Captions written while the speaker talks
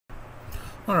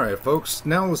Alright folks,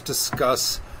 now let's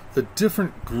discuss the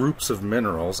different groups of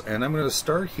minerals, and I'm going to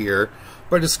start here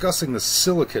by discussing the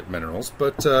silicate minerals,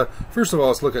 but first of all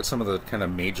let's look at some of the kind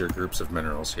of major groups of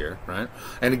minerals here, right?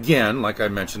 And again, like I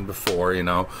mentioned before, you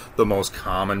know, the most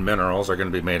common minerals are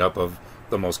going to be made up of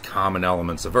the most common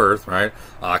elements of Earth, right?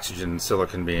 Oxygen and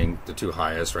silicon being the two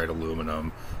highest, right?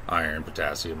 Aluminum, iron,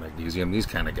 potassium, magnesium, these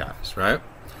kind of guys, right?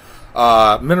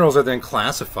 Minerals are then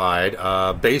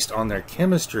classified based on their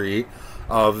chemistry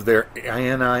of their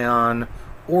anion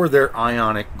or their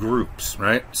ionic groups,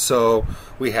 right? So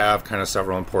we have kind of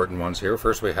several important ones here.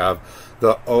 First we have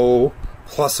the O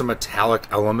plus a metallic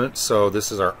element, so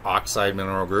this is our oxide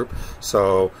mineral group.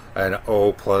 So an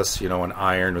O plus, you know, an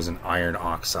iron is an iron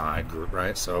oxide group,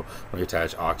 right? So when we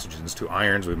attach oxygens to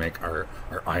irons, we make our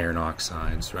iron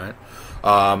oxides, right?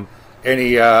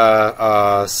 Any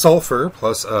sulfur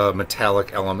plus a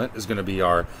metallic element is going to be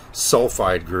our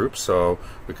sulfide group. So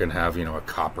we can have, you know, a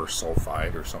copper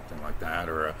sulfide or something like that,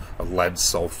 or a lead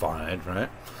sulfide, right?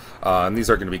 And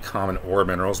these are going to be common ore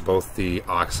minerals. Both the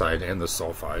oxide and the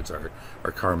sulfides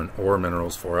are common ore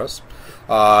minerals for us.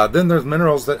 Then there's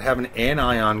minerals that have an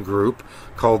anion group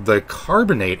called the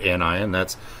carbonate anion.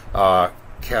 That's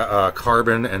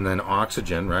carbon and then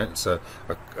oxygen, right? It's a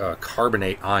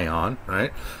carbonate ion,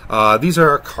 right? These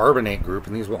are a carbonate group,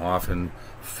 and these will often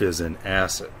fizz in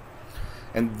acid.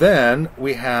 And then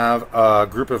we have a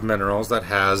group of minerals that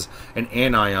has an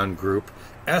anion group,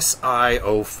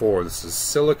 SiO4. This is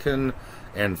silicon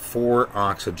and 4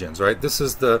 oxygens, right? This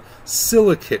is the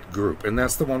silicate group, and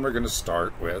that's the one we're going to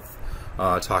start with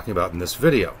talking about in this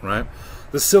video, right?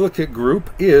 The silicate group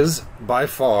is by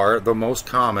far the most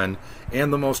common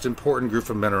and the most important group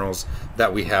of minerals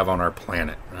that we have on our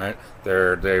planet, right?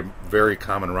 They're very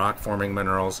common rock-forming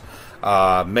minerals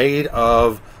made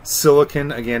of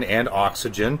silicon, again, and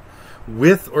oxygen,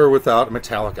 with or without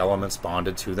metallic elements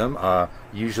bonded to them.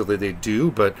 Usually they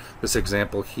do, but this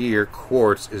example here,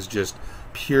 quartz, is just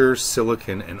pure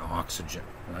silicon and oxygen,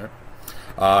 right?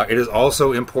 It is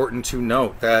also important to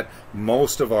note that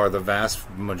the vast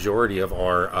majority of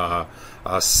our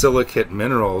silicate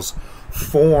minerals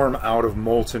form out of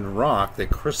molten rock. They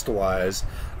crystallize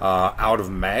out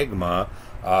of magma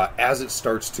as it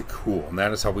starts to cool, and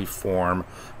that is how we form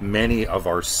many of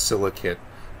our silicate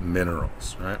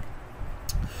minerals, right?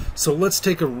 So let's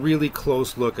take a really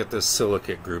close look at this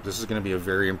silicate group. This is going to be a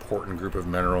very important group of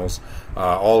minerals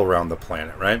all around the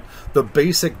planet, right? The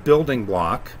basic building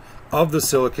block of the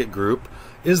silicate group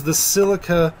is the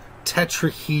silica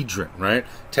tetrahedron, right?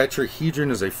 Tetrahedron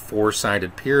is a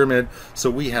 4-sided pyramid, so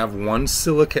we have one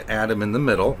silica atom in the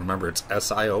middle, remember it's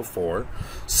SiO4,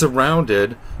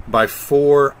 surrounded by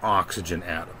 4 oxygen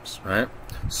atoms, right?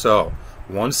 So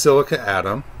one silica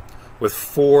atom with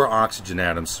 4 oxygen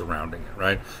atoms surrounding it,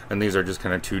 right? And these are just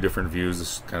kind of two different views.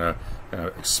 This is kind of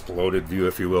exploded view,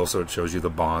 if you will, so it shows you the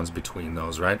bonds between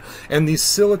those, right? And these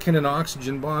silicon and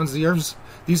oxygen bonds,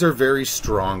 these are very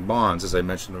strong bonds. As I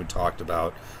mentioned, we talked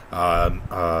about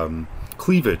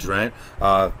cleavage, right?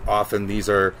 Often these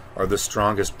are the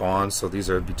strongest bonds, so these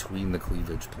are between the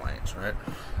cleavage planes,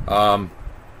 right?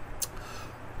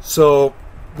 So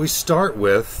we start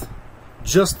with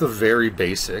just the very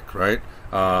basic, right?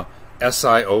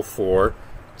 SiO4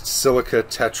 silica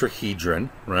tetrahedron,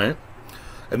 right?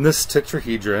 And this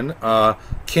tetrahedron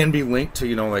can be linked to,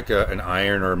 you know, like an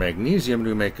iron or a magnesium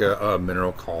to make a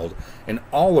mineral called an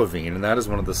olivine, and that is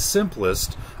one of the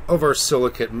simplest of our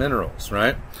silicate minerals,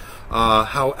 right?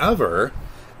 However,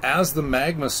 as the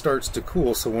magma starts to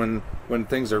cool, so when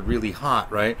things are really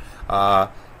hot, right,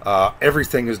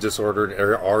 everything is disordered.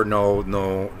 There are no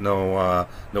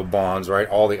bonds, right?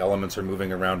 All the elements are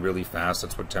moving around really fast.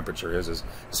 That's what temperature is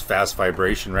fast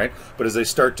vibration, right? But as they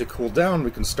start to cool down,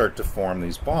 we can start to form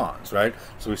these bonds, right?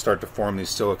 So we start to form these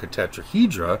silica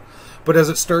tetrahedra. But as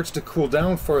it starts to cool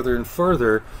down further and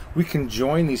further, we can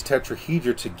join these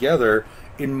tetrahedra together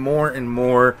in more and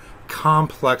more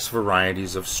complex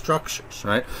varieties of structures,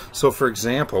 right? So for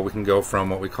example, we can go from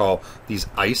what we call these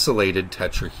isolated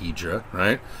tetrahedra,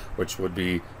 right, which would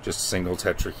be just single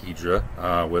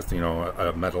tetrahedra with, you know,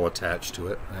 a metal attached to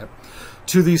it, right,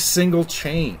 to these single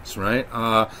chains, right?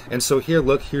 And so here,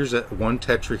 look, here's one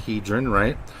tetrahedron,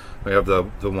 right? We have the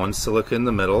one silica in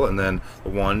the middle, and then the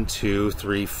 1, 2,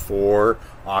 3, 4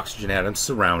 oxygen atoms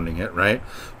surrounding it, right?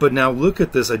 But now look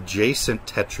at this adjacent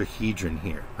tetrahedron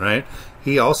here, right?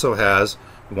 He also has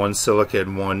one silica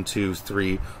and 1, 2,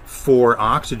 3, 4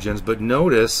 oxygens, but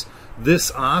notice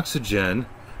this oxygen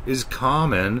is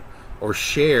common or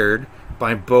shared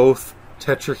by both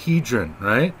tetrahedron,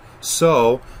 right?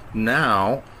 So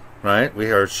now, right,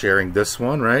 we are sharing this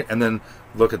one, right? And then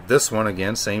look at this one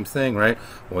again, same thing, right?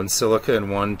 One silica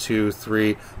and 1, 2,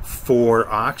 3, 4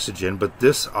 oxygen, but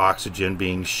this oxygen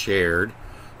being shared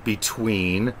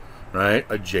between, right,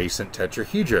 adjacent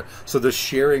tetrahedra. So the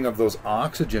sharing of those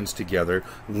oxygens together,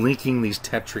 linking these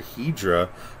tetrahedra,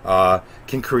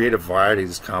 can create a variety of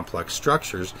these complex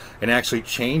structures and actually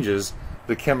changes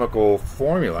the chemical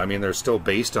formula. I mean, they're still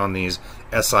based on these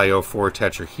SiO4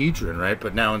 tetrahedron, right?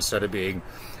 But now instead of being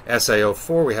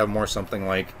SiO4, we have more something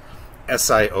like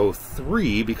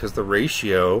SiO3 because the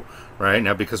ratio, right,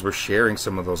 now because we're sharing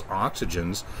some of those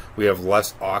oxygens, we have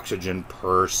less oxygen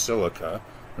per silica,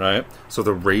 right? So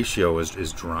the ratio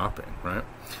is dropping, right?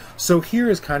 So here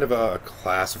is kind of a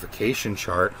classification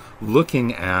chart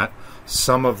looking at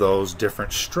some of those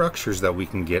different structures that we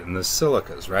can get in the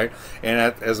silicas, right?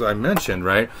 And as I mentioned,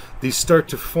 right, these start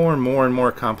to form more and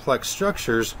more complex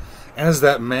structures as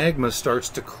that magma starts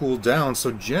to cool down.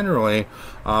 So generally,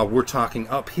 we're talking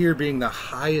up here being the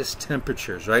highest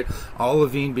temperatures, right?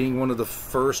 Olivine being one of the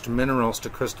first minerals to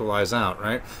crystallize out,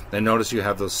 right? Then notice you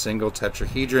have those single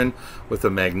tetrahedron with a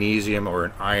magnesium or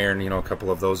an iron, you know, a couple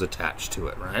of those attached to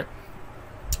it, right?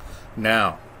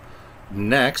 Now,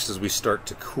 next, as we start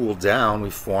to cool down, we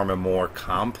form a more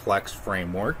complex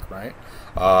framework, right?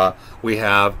 We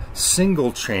have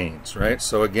single chains, right?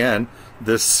 So again,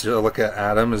 this silica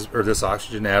atom is, or this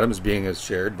oxygen atom is being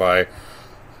shared by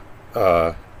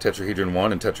tetrahedron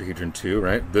 1 and tetrahedron 2,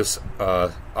 right? This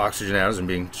oxygen atom is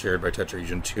being shared by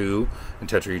tetrahedron 2 and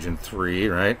tetrahedron 3,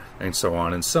 right? And so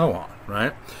on,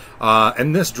 right?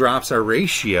 And this drops our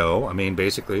ratio. I mean,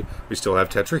 basically, we still have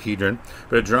tetrahedron,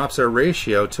 but it drops our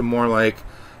ratio to more like,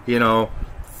 you know,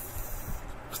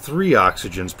 3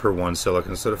 oxygens per 1 silica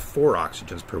instead of 4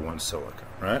 oxygens per 1 silica,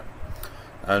 right?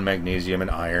 And magnesium and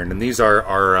iron, and these are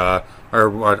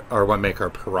what make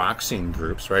our pyroxene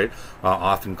groups, right?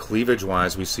 Often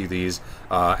cleavage-wise, we see these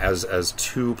as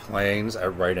 2 planes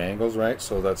at right angles, right?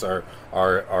 So that's our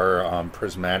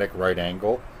prismatic right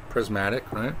angle,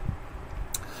 right?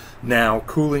 Now,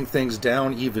 cooling things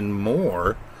down even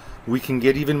more, we can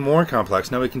get even more complex.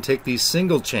 Now we can take these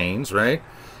single chains, right,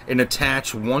 and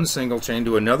attach one single chain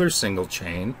to another single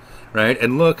chain, right?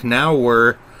 And look, now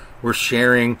we're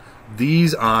sharing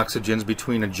these oxygens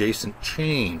between adjacent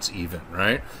chains even,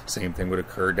 right? Same thing would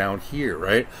occur down here,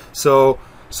 right? So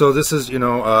this is, you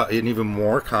know, an even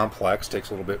more complex, takes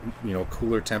a little bit, you know,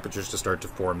 cooler temperatures to start to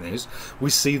form these. We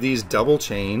see these double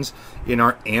chains in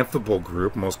our amphibole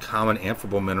group. Most common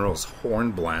amphibole mineral is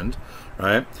hornblende,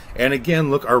 right? And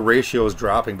again, look, our ratio is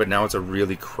dropping, but now it's a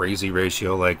really crazy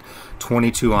ratio, like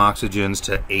 22 oxygens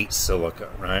to 8 silica,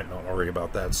 right? Don't worry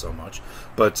about that so much.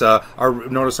 But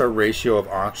notice our ratio of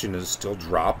oxygen is still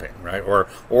dropping, right?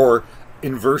 Or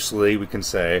inversely, we can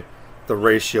say the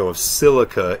ratio of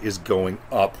silica is going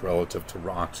up relative to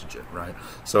oxygen, right?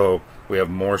 So we have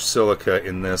more silica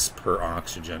in this per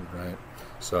oxygen, right?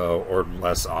 So, or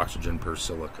less oxygen per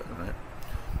silica, right?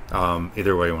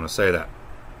 Either way you want to say that.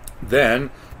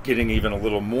 Then, getting even a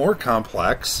little more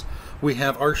complex, we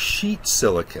have our sheet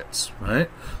silicates, right?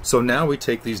 So now we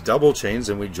take these double chains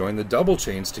and we join the double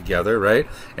chains together, right?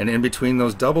 And in between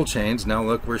those double chains, now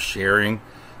look, we're sharing,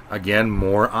 again,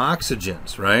 more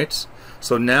oxygens, right?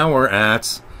 So now we're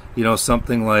at, you know,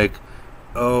 something like,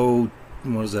 what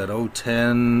is that,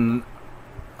 O10,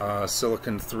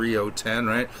 silicon 3O10,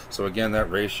 right? So again,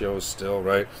 that ratio is still,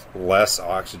 right, less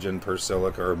oxygen per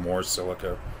silica or more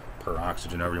silica per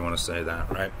oxygen, however you want to say that,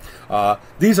 right?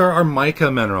 These are our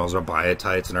mica minerals, our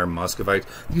biotites and our muscovites.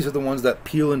 These are the ones that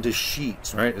peel into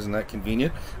sheets, right? Isn't that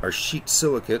convenient? Our sheet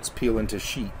silicates peel into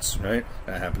sheets, right?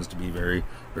 That happens to be very,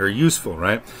 very useful,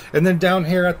 right? And then down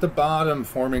here at the bottom,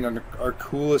 forming our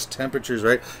coolest temperatures,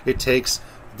 right? It takes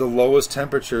the lowest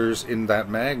temperatures in that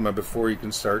magma before you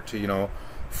can start to, you know,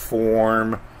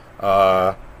 form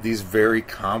these very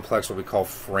complex, what we call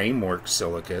framework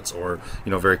silicates, or, you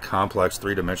know, very complex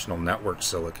three-dimensional network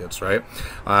silicates, right?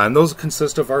 And those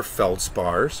consist of our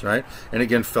feldspars, right? And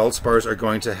again, feldspars are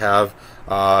going to have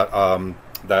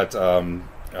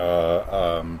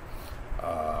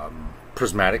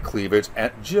prismatic cleavage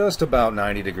at just about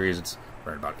 90 degrees. It's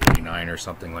right about 89 or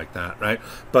something like that, right?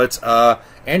 But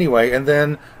anyway, and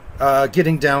then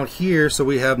getting down here, so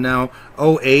we have now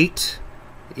O8,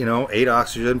 you know, 8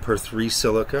 oxygen per 3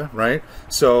 silica, right?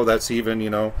 So that's even, you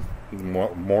know,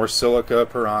 more silica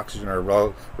per oxygen,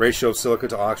 or ratio of silica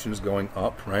to oxygen is going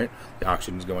up, right? The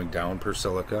oxygen is going down per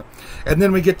silica. And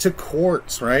then we get to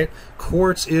quartz, right?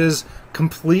 Quartz is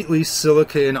completely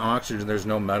silica and oxygen. There's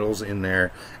no metals in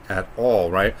there at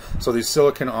all, right? So these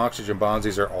silicon oxygen bonds,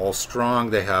 these are all strong.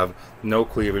 They have no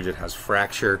cleavage. It has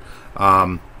fracture.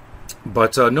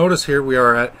 But notice here we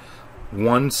are at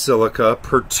 1 silica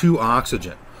per 2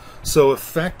 oxygen. So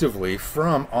effectively,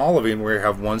 from olivine, where you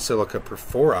have 1 silica per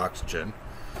 4 oxygen,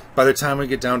 by the time we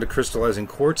get down to crystallizing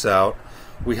quartz out,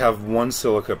 we have 1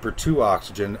 silica per 2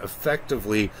 oxygen,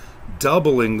 effectively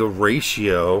doubling the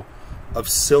ratio of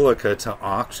silica to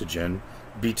oxygen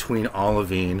between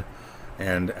olivine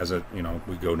and, as a,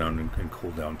 we go down and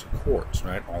cool down to quartz,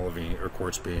 right?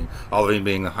 Olivine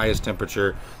being the highest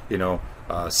temperature,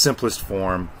 simplest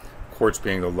form, quartz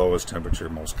being the lowest temperature,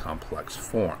 most complex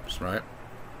forms, right?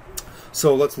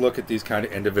 So let's look at these kind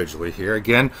of individually here.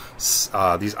 Again,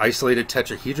 these isolated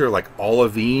tetrahedra like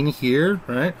olivine here,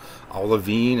 right?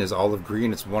 Olivine is olive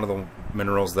green. It's one of the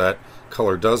minerals that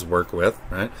color does work with,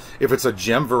 right? If it's a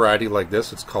gem variety like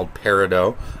this, it's called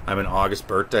peridot. I'm an August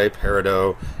birthday.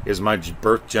 Peridot is my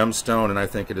birth gemstone, and I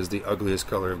think it is the ugliest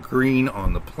color of green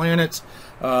on the planet.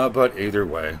 But either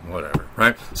way, whatever,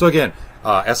 right? So again,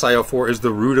 SiO4 is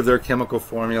the root of their chemical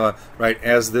formula, right?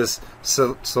 As this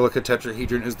silica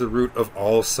tetrahedron is the root of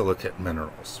all silicate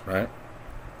minerals, right?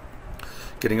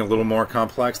 Getting a little more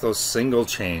complex, those single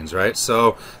chains, right?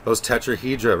 So those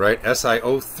tetrahedra, right?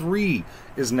 SiO3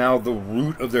 is now the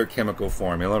root of their chemical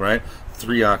formula, right?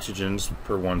 3 oxygens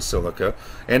per 1 silica.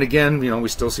 And again, we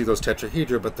still see those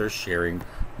tetrahedra, but they're sharing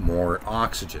more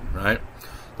oxygen, right?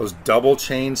 Those double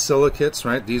chain silicates,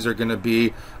 right? These are going to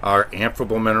be our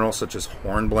amphibole minerals, such as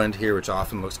hornblende here, which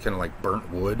often looks kind of like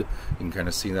burnt wood. You can kind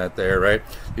of see that there, right?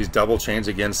 These double chains,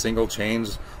 again, single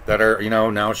chains that are,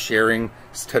 now sharing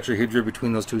tetrahedra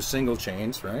between those 2 single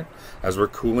chains, right? As we're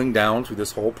cooling down through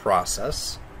this whole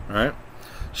process, right?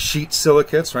 Sheet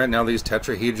silicates, right? Now these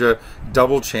tetrahedra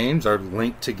double chains are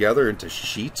linked together into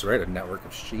sheets, right? A network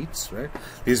of sheets, right?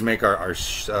 These make our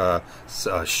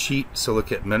sheet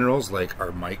silicate minerals, like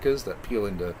our micas that peel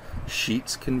into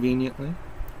sheets conveniently.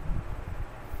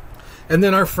 And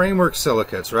then our framework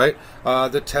silicates, right?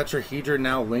 The tetrahedra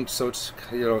now linked so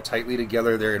tightly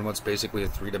together. They're in what's basically a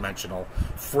 3-dimensional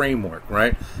framework,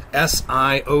 right?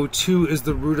 SiO2 is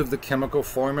the root of the chemical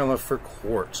formula for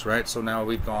quartz, right? So now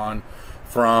we've gone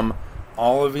from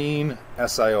olivine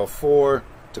SiO4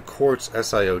 to quartz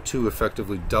SiO2,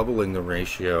 effectively doubling the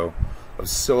ratio of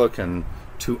silicon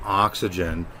to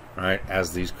oxygen, right,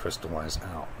 as these crystallize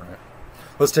out, right?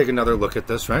 Let's take another look at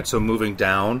this, right? So moving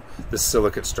down the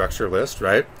silicate structure list,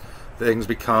 right, things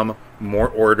become more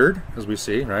ordered, as we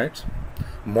see, right,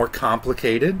 more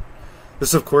complicated.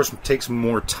 This, of course, takes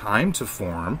more time to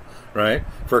form, right?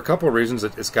 For a couple of reasons.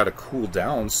 It's got to cool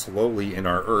down slowly in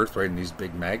our Earth, right, in these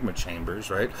big magma chambers,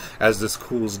 right? As this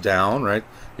cools down, right,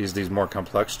 these more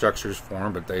complex structures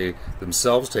form, but they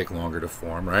themselves take longer to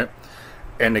form, right?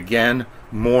 And again,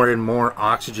 more and more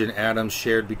oxygen atoms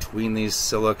shared between these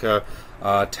silica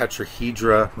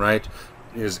tetrahedra, right,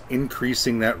 is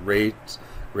increasing that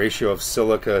ratio of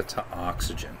silica to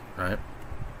oxygen, right?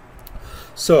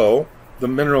 So the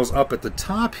minerals up at the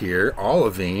top here,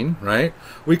 olivine, right,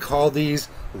 we call these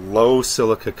low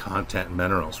silica content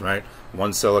minerals, right?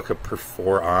 1 silica per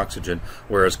 4 oxygen.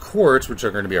 Whereas quartz, which are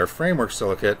going to be our framework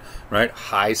silicate, right,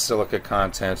 high silica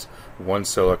content, 1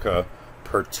 silica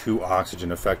per 2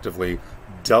 oxygen, effectively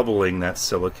doubling that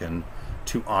silicon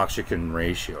to oxygen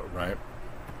ratio, right?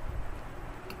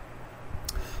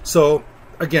 So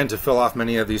again, to fill off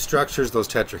many of these structures, those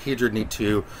tetrahedra need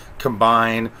to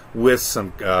combine with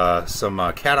some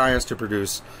cations to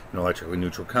produce electrically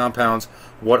neutral compounds.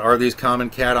 What are these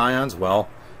common cations? Well,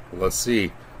 let's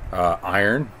see.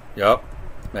 Iron, yup.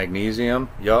 Magnesium,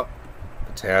 yup.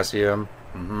 Potassium,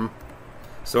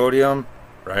 Sodium,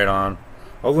 right on.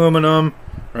 Aluminum,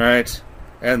 right.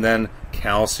 And then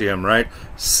calcium, right.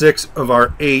 6 of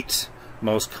our 8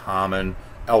 most common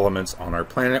elements on our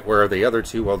planet. Where are the other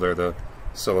 2? Well, they're the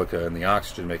silica and the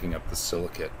oxygen making up the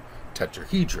silicate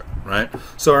tetrahedra, right?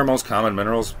 So our most common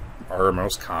minerals are our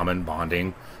most common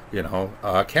bonding,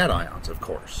 cations, of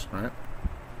course, right?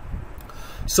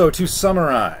 So to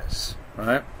summarize,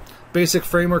 right, basic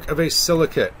framework of a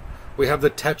silicate, we have the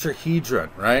tetrahedron,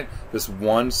 right? This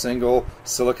one single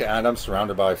silica atom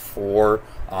surrounded by 4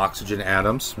 oxygen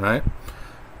atoms, right?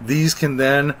 These can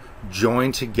then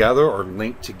join together or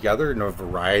link together in a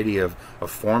variety of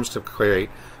forms to create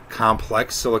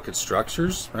complex silicate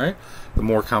structures, right? The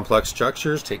more complex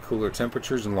structures take cooler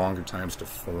temperatures and longer times to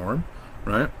form,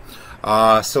 right?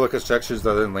 Silicate structures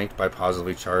are then linked by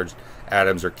positively charged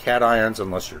atoms or cations,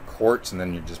 unless you're quartz, and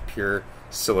then you're just pure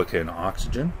silica and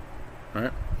oxygen,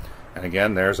 right? And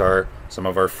again, there's some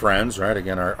of our friends, right?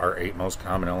 Again, our 8 most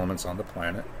common elements on the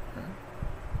planet. Right?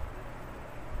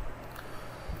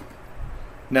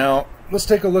 Now, let's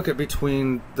take a look at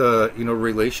between the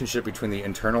relationship between the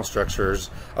internal structures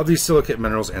of these silicate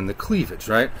minerals and the cleavage,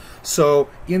 right? So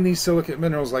in these silicate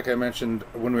minerals, like I mentioned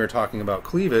when we were talking about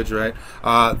cleavage, right,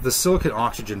 the silicate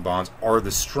oxygen bonds are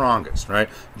the strongest, right?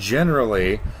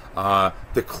 Generally,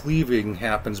 the cleaving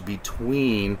happens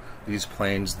between these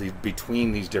planes,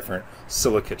 between these different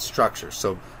silicate structures.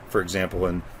 So, for example,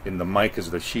 in the micas,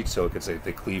 the sheet silicates,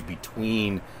 they cleave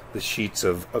between the sheets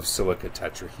of silicate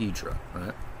tetrahedra,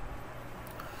 right?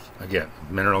 Again,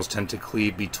 minerals tend to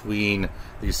cleave between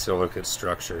these silicate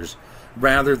structures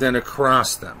rather than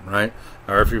across them, right?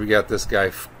 Or if you got this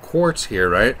guy quartz here,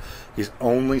 right? He's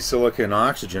only silica and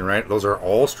oxygen, right? Those are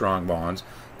all strong bonds.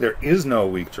 There is no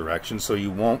weak direction, so you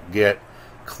won't get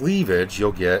cleavage,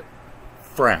 you'll get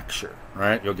fracture,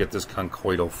 right? You'll get this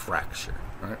conchoidal fracture,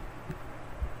 right?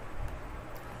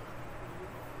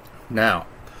 Now,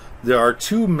 there are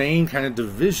two main kind of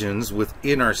divisions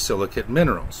within our silicate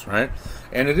minerals, right?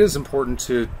 And it is important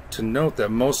to note that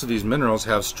most of these minerals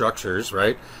have structures,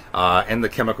 right? And the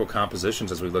chemical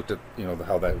compositions, as we looked at,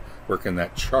 how that work in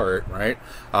that chart, right?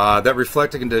 That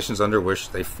reflect the conditions under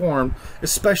which they formed,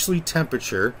 especially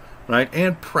temperature, right?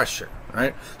 And pressure,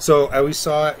 right? So we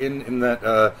saw in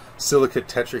that silicate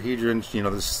tetrahedron,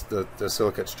 the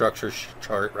silicate structure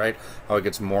chart, right? How it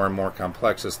gets more and more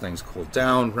complex as things cool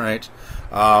down, right?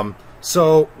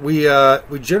 So we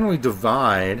generally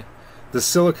divide the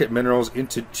silicate minerals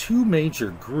into two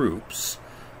major groups,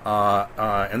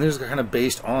 and these are kind of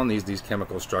based on these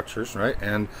chemical structures, right?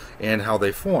 And how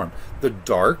they form. The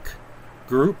dark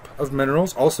group of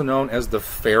minerals, also known as the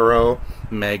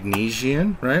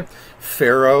ferromagnesian, right?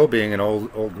 Ferro being an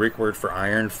old Greek word for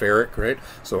iron, ferric, right?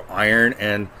 So iron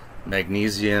and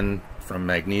magnesium from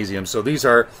magnesium. So these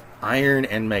are iron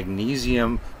and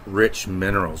magnesium rich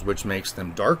minerals, which makes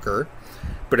them darker,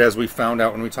 but as we found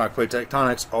out when we talked plate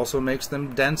tectonics, also makes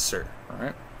them denser,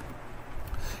 right?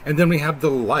 And then we have the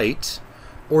light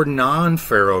or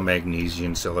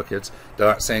non-ferromagnesian silicates,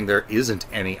 not saying there isn't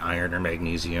any iron or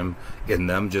magnesium in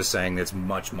them, just saying it's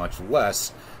much, much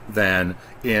less than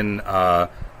in the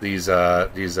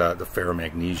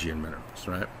ferromagnesian minerals,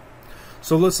 right?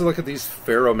 So let's look at these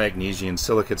ferromagnesian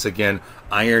silicates again,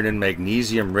 iron and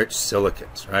magnesium rich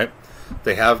silicates, right?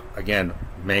 They have, again,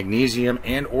 magnesium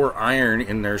and or iron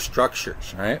in their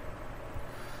structures, right?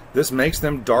 This makes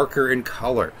them darker in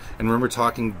color. And when we're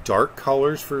talking dark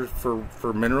colors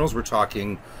for minerals, we're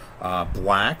talking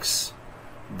blacks,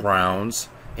 browns,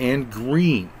 and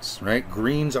greens, right?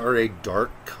 Greens are a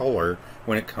dark color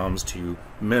when it comes to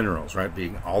minerals, right?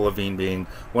 Olivine being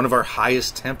one of our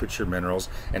highest temperature minerals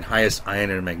and highest iron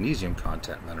and magnesium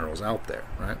content minerals out there,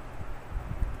 right?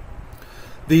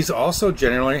 These also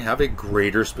generally have a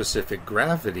greater specific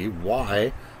gravity.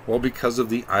 Why? Well, because of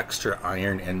the extra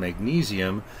iron and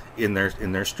magnesium in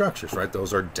their structures, right?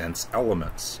 Those are dense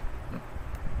elements.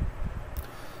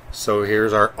 So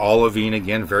here's our olivine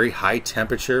again, very high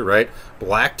temperature, right?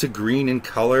 Black to green in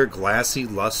color, glassy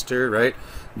luster, right?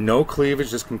 No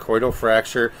cleavage, just conchoidal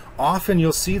fracture. Often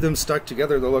you'll see them stuck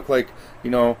together. They'll look like,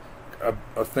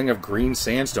 a thing of green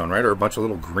sandstone, right? Or a bunch of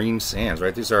little green sands,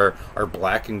 right? These are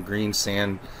black and green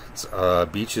sand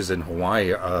beaches in Hawaii.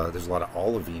 There's a lot of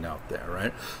olivine out there,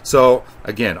 right? So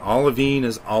again, olivine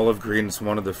is olive green. It's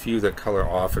one of the few that color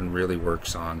often really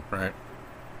works on, right?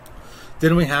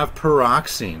 Then we have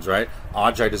pyroxenes, right?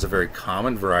 Augite is a very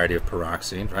common variety of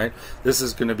pyroxene, right? This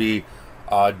is going to be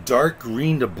dark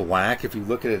green to black. If you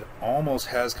look at it, almost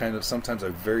has kind of sometimes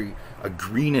a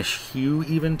greenish hue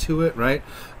even to it, right?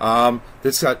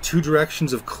 It's got two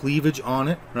directions of cleavage on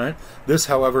it, right? This,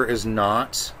 however, is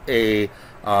not a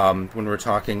when we're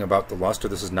talking about the luster,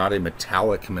 this is not a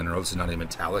metallic mineral. This is not a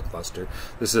metallic luster.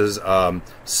 This is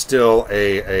still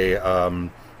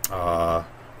a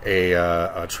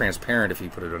transparent if you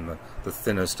put it on the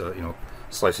thinnest,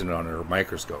 slicing it on a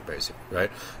microscope, basically,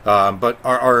 right? But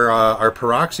our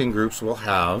pyroxene groups will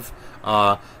have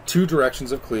two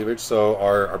directions of cleavage. So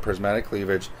our prismatic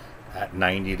cleavage at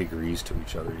 90 degrees to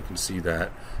each other. You can see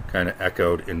that kind of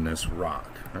echoed in this rock,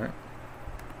 right?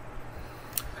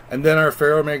 And then our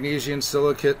ferromagnesian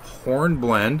silicate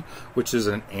hornblende, which is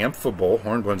an amphibole.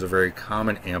 Hornblende's a very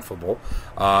common amphibole.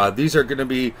 These are going to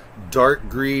be dark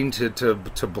green to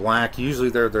black. Usually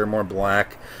they're more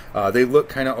black. They look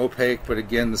kind of opaque, but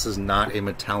again, this is not a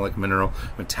metallic mineral.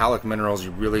 Metallic minerals,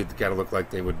 you really got to look like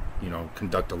they would,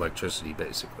 conduct electricity,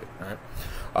 basically,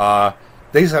 right?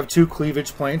 These have two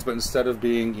cleavage planes, but instead of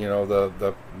being,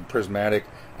 the prismatic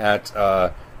at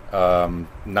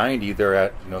 90, they're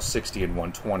at 60 and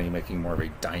 120, making more of a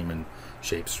diamond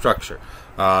shaped structure.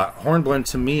 Hornblende,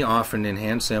 to me, often in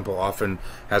hand sample, often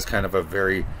has kind of a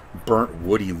very burnt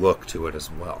woody look to it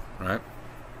as well, right?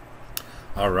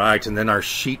 All right, and then our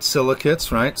sheet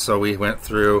silicates, right? So we went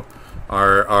through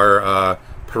our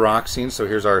pyroxene. So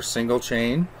here's our single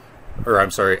chain, or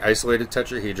I'm sorry, isolated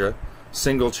tetrahedra,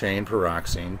 single chain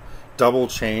pyroxene, double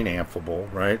chain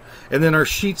amphibole, right? And then our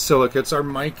sheet silicates are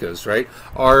micas, right?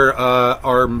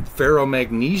 Our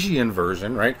ferromagnesian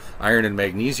version, right? Iron and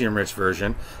magnesium rich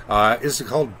version is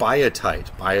called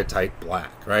biotite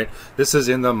black, right? This is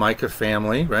in the mica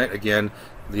family, right? Again,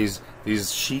 these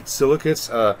sheet silicates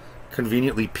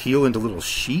conveniently peel into little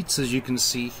sheets, as you can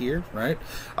see here, right?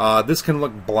 This can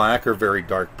look black or very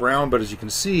dark brown, but as you can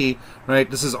see, right,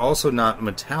 this is also not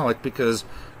metallic because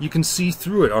you can see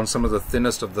through it on some of the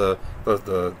thinnest of the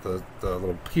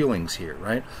little peelings here,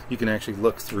 right? You can actually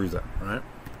look through them, right?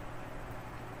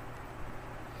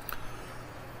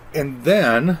 And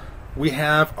then we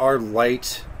have our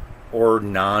light or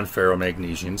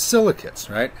non-ferromagnesian silicates,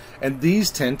 right? And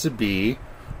these tend to be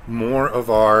more of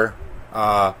our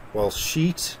well,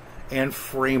 sheet and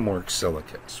framework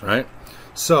silicates, right?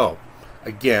 So,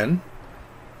 again,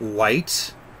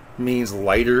 light means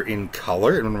lighter in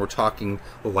color, and when we're talking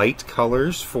light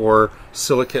colors for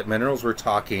silicate minerals, we're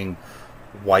talking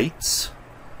whites,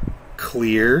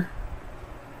 clear,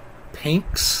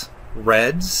 pinks,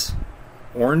 reds,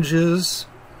 oranges,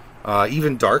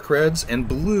 even dark reds, and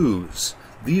blues.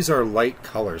 These are light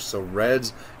colors, so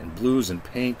reds and blues and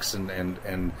pinks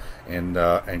and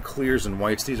clears and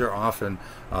whites. These are often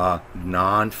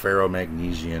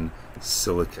non-ferromagnesian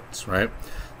silicates, right?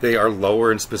 They are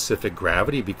lower in specific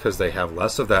gravity because they have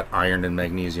less of that iron and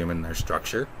magnesium in their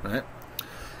structure, right?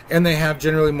 And they have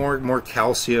generally more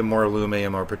calcium, more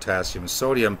aluminum, more potassium, and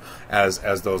sodium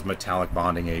as those metallic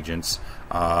bonding agents,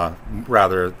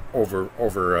 rather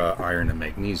over iron and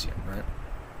magnesium, right?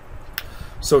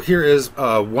 So here is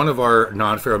one of our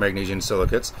non-ferromagnesian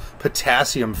silicates,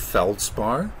 potassium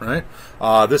feldspar, right?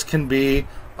 This can be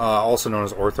also known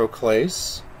as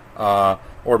orthoclase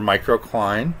or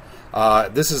microcline.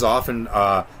 This is often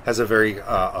has a very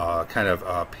kind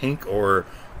of pink or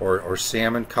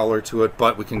salmon color to it,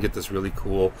 but we can get this really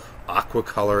cool aqua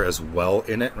color as well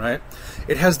in it, right?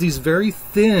 It has these very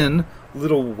thin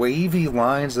little wavy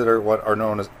lines that are what are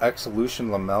known as exsolution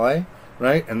lamellae,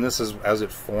 right? And this is as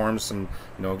it forms some,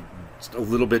 a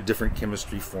little bit different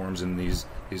chemistry forms in these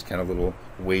kind of little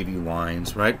wavy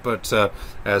lines, right? But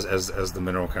as the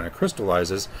mineral kind of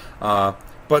crystallizes,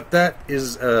 but that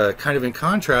is kind of in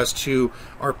contrast to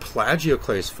our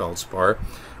plagioclase feldspar,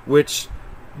 which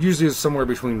usually is somewhere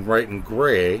between white and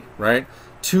gray, right?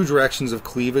 Two directions of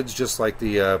cleavage, just like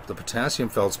the potassium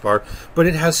feldspar, but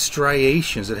it has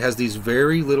striations. It has these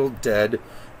very little dead,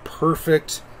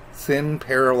 perfect, thin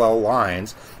parallel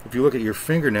lines. If you look at your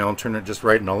fingernail and turn it just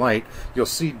right in the light, you'll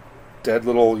see dead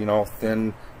little,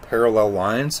 thin parallel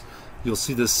lines. You'll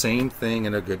see the same thing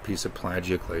in a good piece of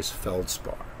plagioclase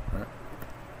feldspar, right?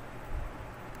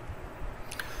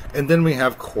 And then we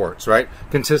have quartz, right?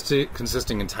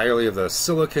 Consisting entirely of the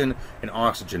silicon and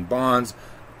oxygen bonds.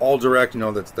 All direct,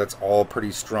 that's all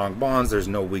pretty strong bonds. There's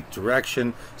no weak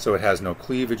direction, so it has no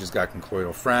cleavage. It's got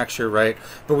conchoidal fracture, right?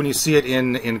 But when you see it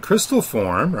in crystal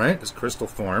form, right, this crystal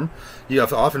form, it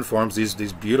often forms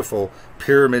these beautiful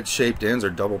pyramid-shaped ends or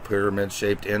double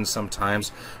pyramid-shaped ends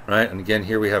sometimes, right? And again,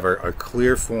 here we have our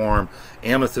clear form.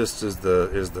 Amethyst is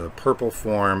the purple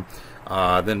form.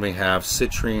 Then we have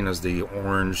citrine as the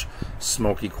orange,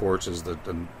 smoky quartz is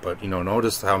but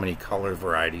notice how many color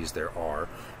varieties there are,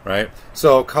 right?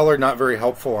 So color not very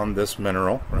helpful on this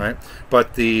mineral, right?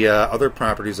 But the other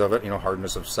properties of it,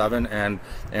 hardness of 7 and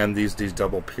these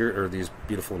double these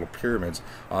beautiful little pyramids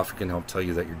often can help tell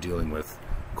you that you're dealing with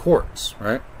quartz,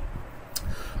 right?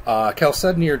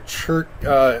 Chalcedony or chert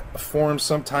forms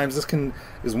sometimes. This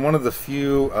is one of the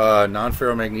few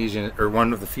non-ferromagnesian, or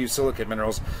one of the few silicate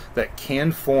minerals that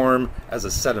can form as a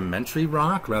sedimentary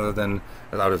rock rather than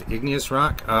out of igneous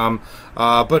rock.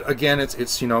 But again, it's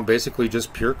basically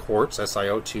just pure quartz,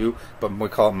 SiO2, but we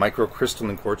call it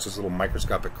microcrystalline quartz. There's little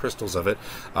microscopic crystals of it,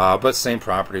 but same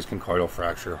properties: conchoidal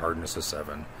fracture, hardness of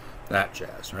 7, that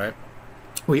jazz, right?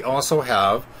 We also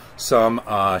have some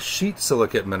sheet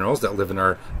silicate minerals that live in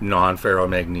our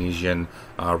non-ferromagnesian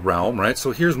realm, right?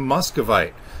 So here's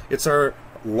muscovite. It's our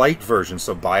light version.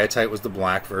 So biotite was the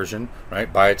black version,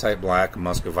 right? Biotite black,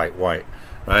 muscovite white,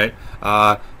 right?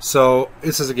 So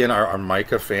this is, again, our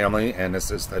mica family, and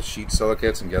this is that sheet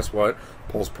silicates, and guess what?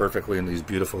 Pulls perfectly in these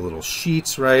beautiful little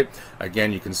sheets, right?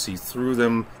 Again, you can see through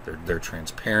them. They're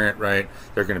transparent, right?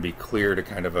 They're going to be clear to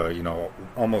kind of a,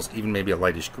 almost even maybe a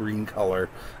lightish green color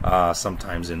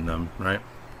sometimes in them, right?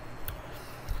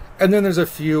 And then there's a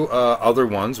few other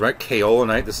ones, right?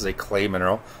 Kaolinite, this is a clay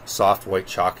mineral, soft white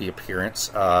chalky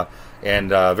appearance, and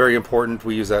very important.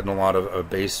 We use that in a lot of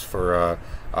base for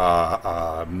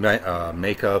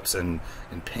makeups and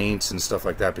paints and stuff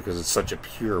like that, because it's such a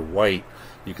pure white.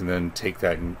 You can then take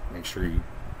that and make sure you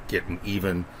get an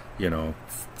even, you know,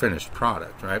 finished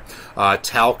product, right?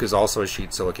 Talc is also a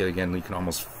sheet silicate. Again, you can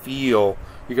almost feel,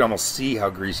 you can almost see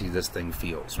how greasy this thing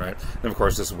feels, right? And of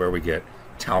course, this is where we get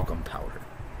talcum powder.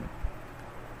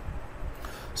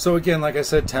 So again, like I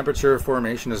said, temperature of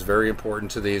formation is very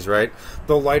important to these, right?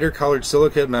 The lighter colored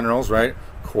silicate minerals, right?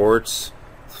 Quartz,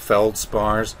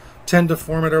 feldspars, tend to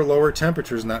form at our lower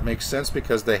temperatures, and that makes sense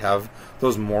because they have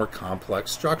those more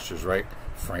complex structures, right?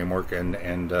 Framework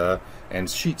and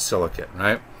sheet silicate,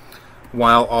 right?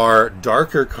 While our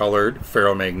darker colored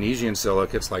ferromagnesian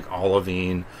silicates like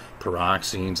olivine,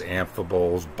 pyroxenes,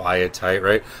 amphiboles, biotite,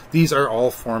 right? These are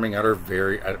all forming at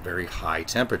very high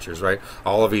temperatures, right?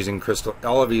 Olivine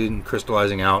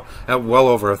crystallizing out at well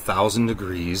over 1,000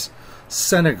 degrees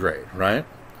centigrade, right?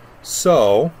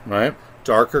 So, right,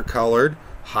 darker colored,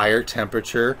 higher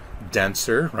temperature,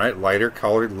 denser, right? Lighter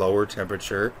colored, lower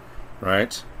temperature,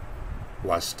 right?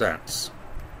 Less dense.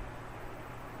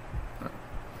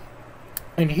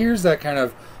 And here's that kind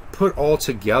of put all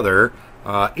together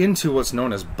into what's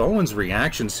known as Bowen's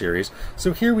reaction series.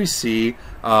 So here we see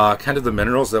kind of the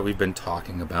minerals that we've been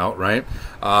talking about, right?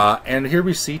 And here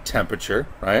we see temperature,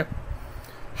 right?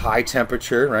 High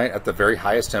temperature, right? At the very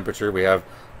highest temperature, we have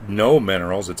no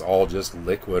minerals. It's all just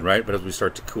liquid, right? But as we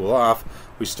start to cool off,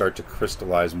 we start to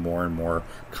crystallize more and more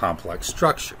complex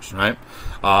structures, right?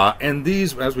 And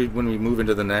these, when we move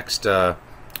into the next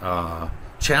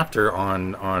chapter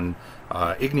on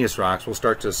igneous rocks, we'll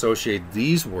start to associate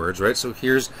these words, right? So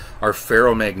here's our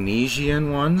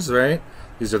ferromagnesian ones, right?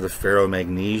 These are the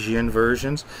ferromagnesian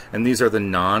versions, and these are the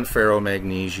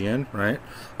non-ferromagnesian, right?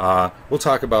 We'll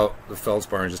talk about the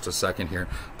feldspar in just a second here.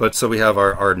 But so we have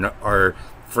our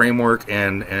framework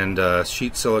and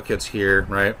sheet silicates here,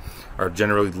 right? Are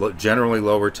generally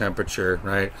lower temperature,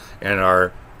 right? And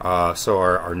our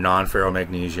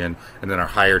non-ferromagnesian, and then our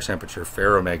higher temperature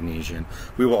ferromagnesian.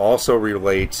 We will also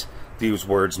relate these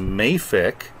words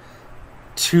mafic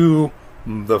to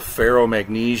the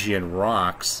ferromagnesian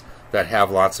rocks that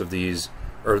have lots of these,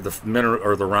 or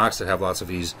the rocks that have lots of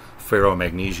these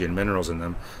ferromagnesian minerals in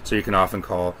them. So you can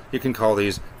call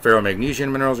these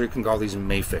ferromagnesian minerals, or you can call these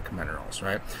mafic minerals,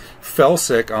 right?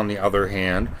 Felsic, on the other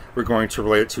hand, we're going to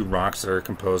relate it to rocks that are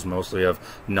composed mostly of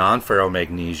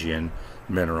non-ferromagnesian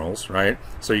minerals, right?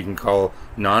 So you can call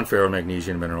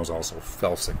non-ferromagnesian minerals also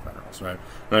felsic minerals, right?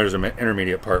 Now there's an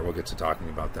intermediate part, we'll get to talking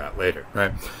about that later,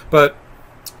 right? But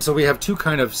so we have two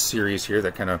kind of series here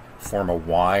that kind of form a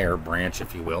Y, or branch,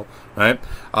 if you will, right?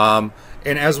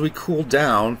 And as we cool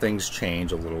down, things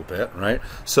change a little bit, right?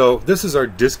 So this is our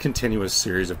discontinuous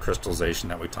series of crystallization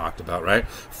that we talked about, right?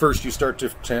 First, you start to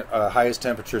highest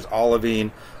temperatures,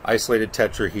 olivine, isolated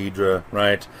tetrahedra,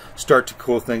 right? Start to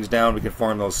cool things down. We can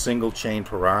form those single chain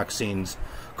pyroxenes.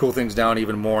 Cool things down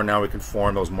even more. Now we can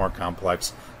form those more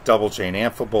complex double chain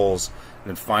amphiboles, and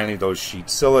then finally those sheet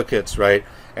silicates, right?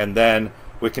 And then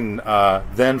we can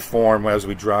then form, as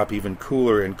we drop even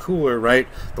cooler and cooler, right?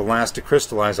 The last to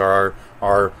crystallize are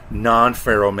our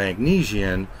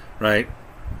non-ferromagnesian, right?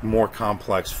 More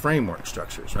complex framework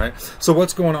structures, right? So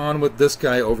what's going on with this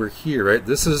guy over here, right?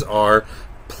 This is our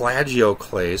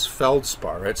plagioclase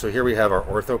feldspar, right? So here we have our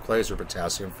orthoclase, or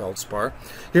potassium feldspar.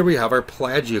 Here we have our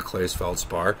plagioclase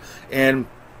feldspar, and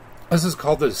this is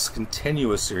called this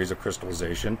continuous series of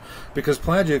crystallization because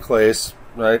plagioclase,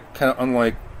 right, kind of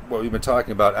unlike what we've been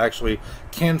talking about, actually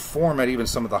can form at even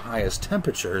some of the highest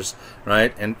temperatures,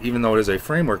 right? And even though it is a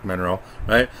framework mineral,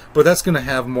 right? But that's going to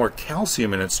have more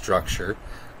calcium in its structure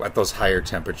at those higher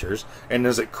temperatures. And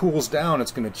as it cools down,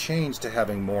 it's going to change to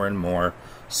having more and more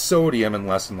sodium and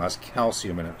less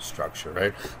calcium in its structure,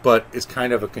 right? But it's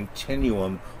kind of a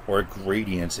continuum, or a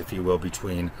gradient, if you will,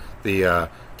 between the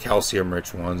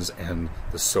calcium-rich ones and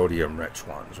the sodium-rich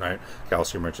ones, right?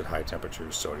 Calcium-rich at high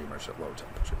temperatures, sodium-rich at low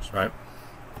temperatures, right?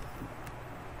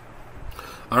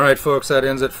 All right, folks, that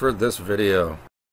ends it for this video.